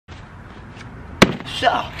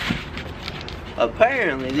So,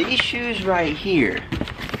 apparently these shoes right here.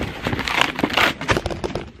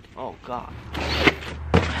 Oh God.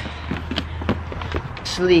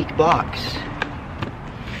 Sleek box.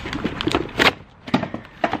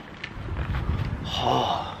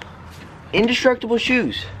 Oh. Indestructible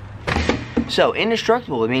shoes. So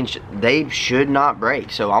indestructible, it means they should not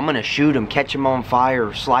break. So I'm gonna shoot them, catch them on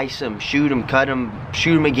fire, slice them, shoot them, cut them,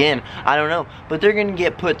 shoot them again. I don't know, but they're gonna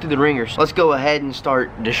get put through the ringers. Let's go ahead and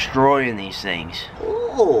start destroying these things.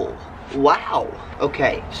 Oh, wow.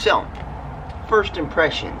 Okay, so first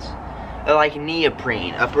impressions. They're like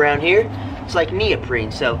neoprene. Up around here, it's like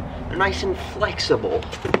neoprene, so they're nice and flexible.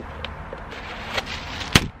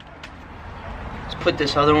 Let's put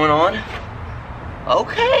this other one on.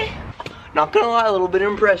 Okay. Not gonna lie, a little bit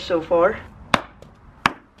impressed so far.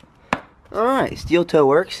 Alright, steel toe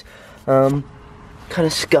works. Kind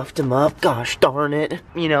of scuffed them up. Gosh darn it.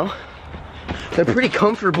 You know, they're pretty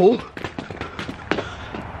comfortable.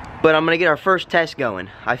 But I'm gonna get our first test going.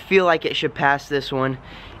 I feel like it should pass this one.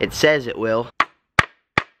 It says it will.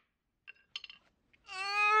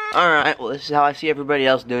 Alright, well this is how I see everybody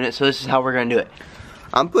else doing it, so this is how we're gonna do it.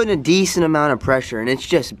 I'm putting a decent amount of pressure and it's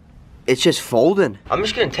just folding. I'm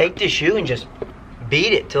just gonna take this shoe and just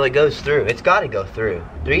beat it till it goes through. It's gotta go through.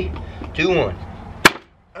 3, 2, 1.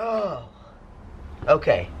 Oh.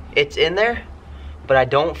 Okay, it's in there, but I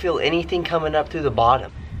don't feel anything coming up through the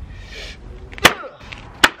bottom.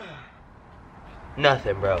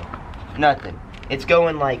 Nothing, bro. Nothing. It's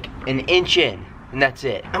going like an inch in, and that's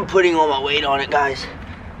it. I'm putting all my weight on it, guys.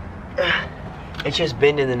 It's just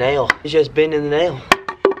bending the nail. It's just bending the nail.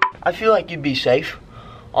 I feel like you'd be safe.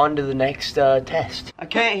 On to the next test. I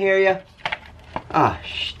can't hear you. Ah,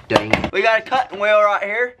 dang it. We got a cutting wheel right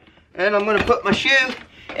here, and I'm gonna put my shoe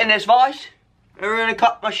in this vise, and we're gonna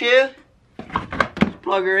cut my shoe. Just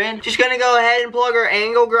plug her in. Just gonna go ahead and plug our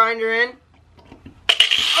angle grinder in.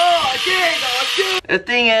 Oh, dang, the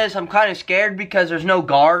thing is, I'm kind of scared because there's no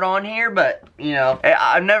guard on here, but, you know,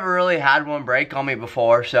 I've never really had one break on me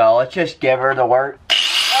before, so let's just give her the work.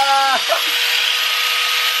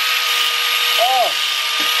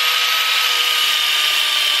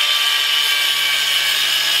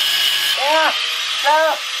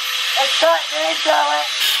 No, it's cutting into it.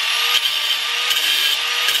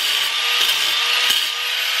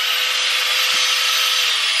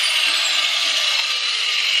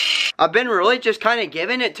 I've been really just kind of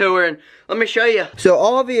giving it to her, and let me show you. So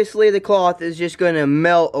obviously the cloth is just going to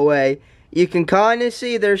melt away. You can kind of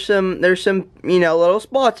see there's some you know, little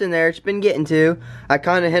spots in there it's been getting to. I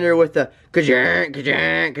kind of hit her with the ka-junk,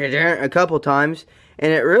 ka-junk, ka-junk a couple times,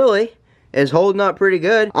 and it really is holding up pretty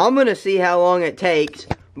good. I'm gonna see how long it takes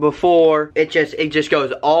before it just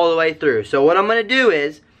goes all the way through. So what I'm gonna do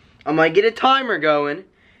is I'm gonna get a timer going,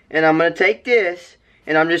 and I'm gonna take this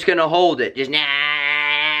and I'm just gonna hold it. Just nah.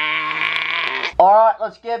 All right,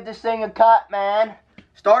 let's give this thing a cut, man.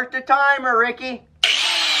 Start the timer, Ricky.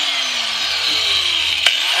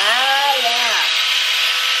 Ah, yeah.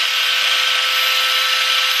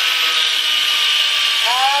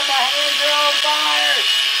 Ah, my hands are on fire.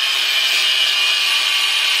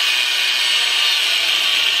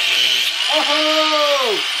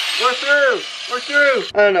 Oh, we're through.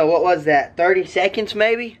 I don't know, what was that, 30 seconds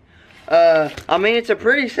maybe? I mean, it's a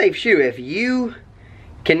pretty safe shoe. If you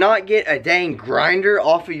cannot get a dang grinder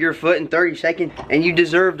off of your foot in 30 seconds, and you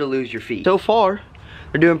deserve to lose your feet. So far,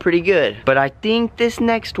 they're doing pretty good. But I think this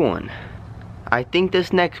next one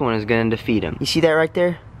is gonna defeat them. You see that right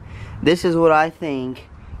there? This is what I think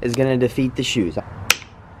is gonna defeat the shoes.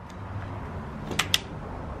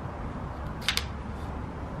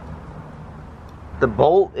 The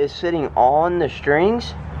bolt is sitting on the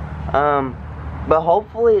strings, but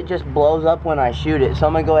hopefully it just blows up when I shoot it. So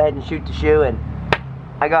I'm gonna go ahead and shoot the shoe, and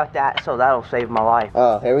I got that, so that'll save my life.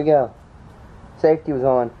 Oh, here we go. Safety was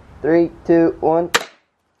on. 3, 2, 1.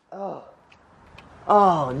 Oh.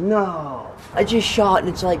 Oh no. I just shot and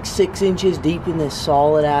it's like 6 inches deep in this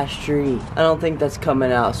solid ass tree. I don't think that's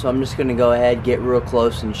coming out, so I'm just gonna go ahead, get real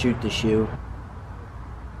close and shoot the shoe.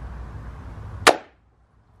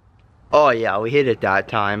 Oh yeah, we hit it that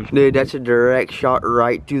time. Dude, that's a direct shot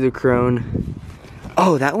right through the crone.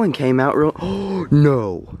 Oh, that one came out real, oh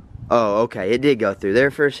no. Oh, okay, it did go through.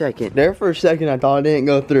 There for a second I thought it didn't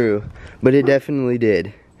go through, but it definitely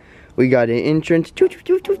did. We got an entrance,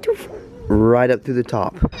 right up through the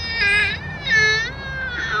top.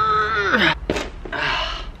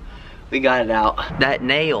 We got it out. That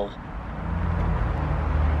nail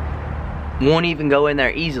won't even go in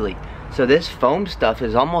there easily. So this foam stuff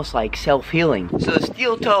is almost like self-healing. So the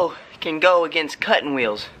steel toe can go against cutting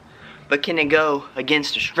wheels, but can it go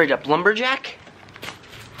against a straight up lumberjack?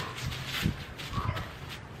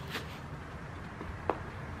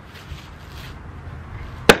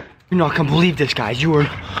 not gonna believe this, guys. You are.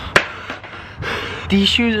 These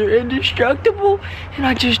shoes are indestructible, and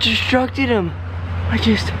I just destructed them. I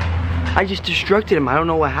just destructed him. I don't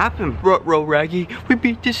know what happened. Ruh-roh, Raggy. We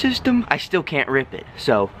beat the system. I still can't rip it,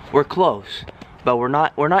 so we're close, but we're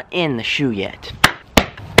not in the shoe yet.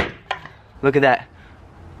 Look at that.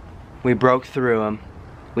 We broke through him.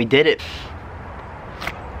 We did it.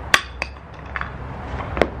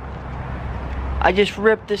 I just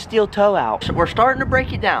ripped the steel toe out. So we're starting to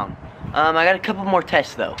break it down. I got a couple more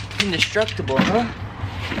tests though. Indestructible, huh?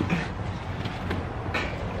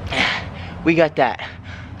 We got that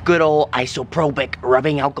good old isopropic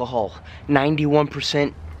rubbing alcohol,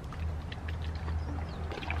 91%.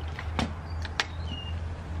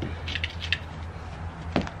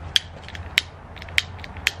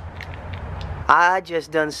 I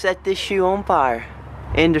just done set this shoe on fire.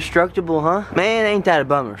 Indestructible, huh? Man, ain't that a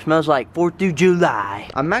bummer. Smells like 4th of July.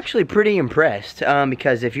 I'm actually pretty impressed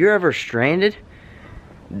because if you're ever stranded,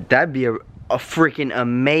 that'd be a freaking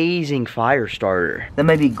amazing fire starter. That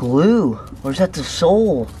may be glue, or is that the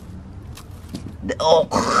sole?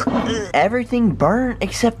 Oh, everything burnt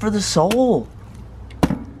except for the sole.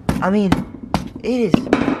 I mean, it's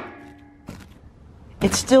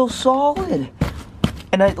still solid.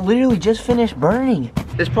 And I literally just finished burning.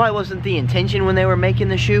 This probably wasn't the intention when they were making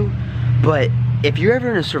the shoe, but if you're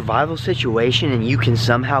ever in a survival situation and you can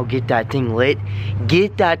somehow get that thing lit,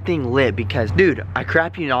 get that thing lit, because dude, I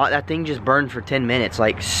crap you not, that thing just burned for 10 minutes,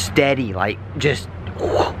 like steady, like just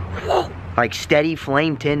like steady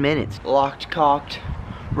flame 10 minutes. Locked, cocked,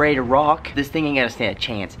 ready to rock. This thing ain't gonna stand a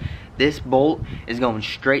chance. This bolt is going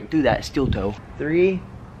straight through that steel toe. 3,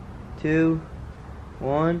 2,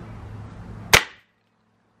 1.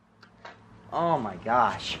 Oh my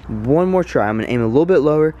gosh. One more try. I'm gonna aim a little bit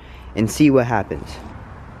lower and see what happens.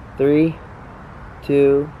 3,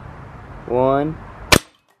 2, 1.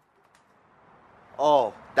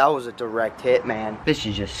 Oh, that was a direct hit, man. This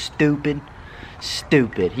is just stupid.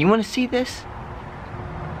 Stupid. You wanna see this?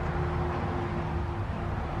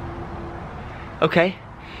 Okay.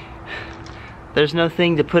 There's no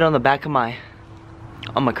thing to put on the back of my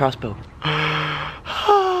crossbow.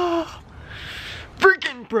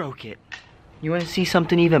 Freaking broke it. You want to see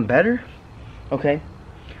something even better? Okay.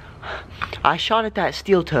 I shot at that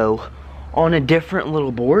steel toe on a different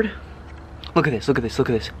little board. Look at this, look at this,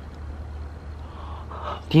 look at this.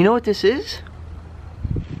 Do you know what this is?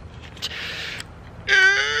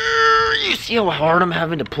 You see how hard I'm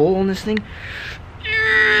having to pull on this thing?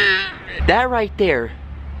 That right there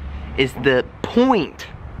is the point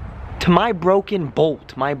to my broken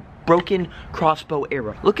bolt, my broken crossbow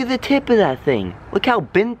arrow. Look at the tip of that thing. Look how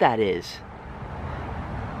bent that is.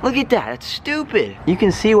 Look at that, that's stupid. You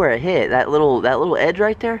can see where it hit, that little edge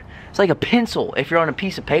right there. It's like a pencil. If you're on a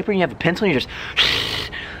piece of paper and you have a pencil and you just,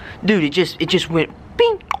 dude, it just went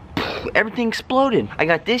bing, everything exploded. I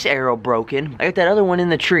got this arrow broken. I got that other one in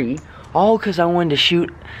the tree, all because I wanted to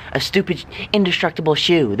shoot a stupid indestructible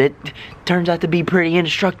shoe that turns out to be pretty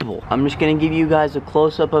indestructible. I'm just gonna give you guys a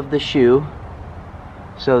close-up of the shoe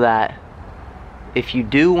so that if you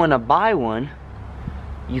do wanna buy one,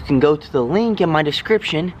 you can go to the link in my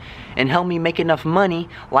description and help me make enough money,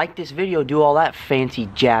 like this video, do all that fancy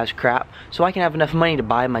jazz crap, so I can have enough money to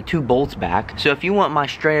buy my 2 bolts back. So if you want my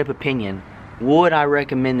straight up opinion, would I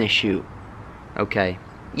recommend this shoe? Okay,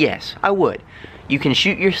 yes, I would. You can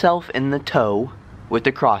shoot yourself in the toe with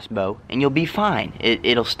the crossbow and you'll be fine.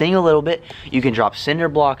 It'll sting a little bit. You can drop cinder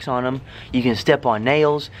blocks on them. You can step on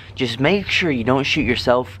nails. Just make sure you don't shoot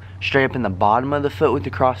yourself straight up in the bottom of the foot with the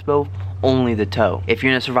crossbow, only the toe. If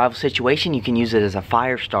you're in a survival situation, you can use it as a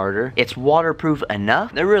fire starter. It's waterproof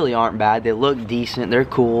enough. They really aren't bad. They look decent. They're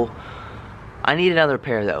cool. I need another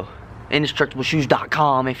pair though.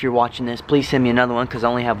 Indestructibleshoes.com. If you're watching this, please send me another one because I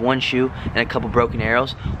only have one shoe and a couple broken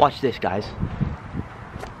arrows. Watch this, guys.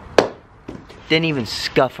 Didn't even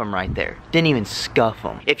scuff them right there. Didn't even scuff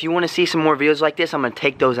them. If you want to see some more videos like this, I'm going to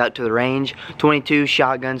take those out to the range. 22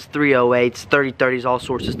 shotguns, 308s, 30-30s, all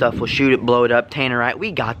sorts of stuff. We'll shoot it, blow it up, tannerite.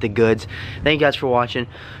 We got the goods. Thank you guys for watching.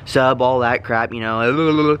 Sub, all that crap, you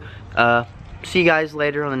know. See you guys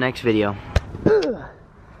later on the next video.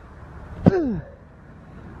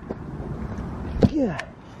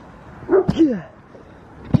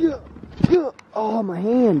 Oh, my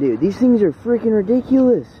hand, dude. These things are freaking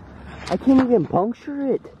ridiculous. I can't even puncture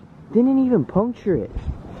it. Didn't even puncture it.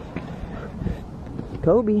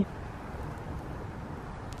 Kobe.